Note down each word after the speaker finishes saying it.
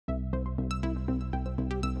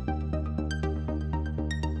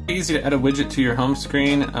Easy to add a widget to your home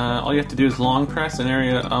screen. All you have to do is long press an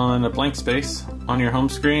area on a blank space on your home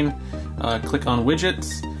screen, click on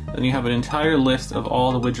widgets, then you have an entire list of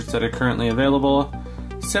all the widgets that are currently available,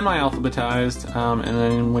 semi-alphabetized, and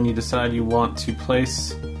then when you decide you want to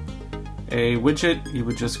place a widget, you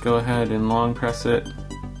would just go ahead and long press it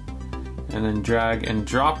and then drag and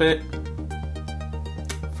drop it.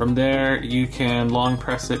 From there you can long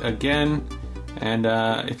press it again, and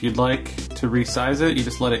if you'd like to resize it, you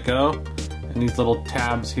just let it go, and these little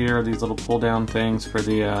tabs here, these little pull down things for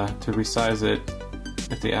the to resize it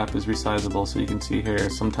if the app is resizable. So you can see here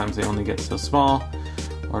sometimes they only get so small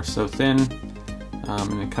or so thin,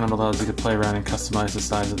 and it kind of allows you to play around and customize the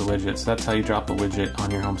size of the widget. So that's how you drop a widget on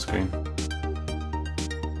your home screen.